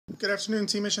Good afternoon,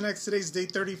 Team Mission X. Today's day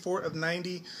 34 of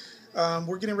 90.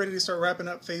 We're getting ready to start wrapping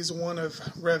up phase 1 of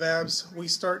RevAbs. We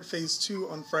start phase 2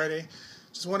 on Friday.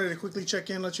 Just wanted to quickly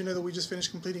check in, let you know that we just finished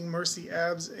completing Mercy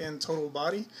Abs and Total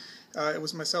Body. It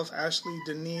was myself, Ashley,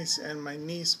 Denise, and my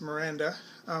niece, Miranda.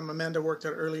 Amanda worked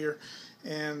out earlier,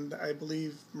 and I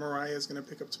believe Mariah is going to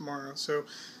pick up tomorrow. So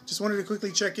just wanted to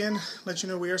quickly check in, let you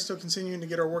know we are still continuing to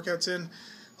get our workouts in.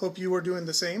 Hope you are doing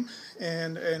the same,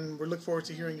 and we look forward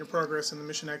to hearing your progress in the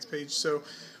Mission X page. So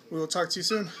we will talk to you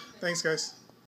soon. Thanks, guys.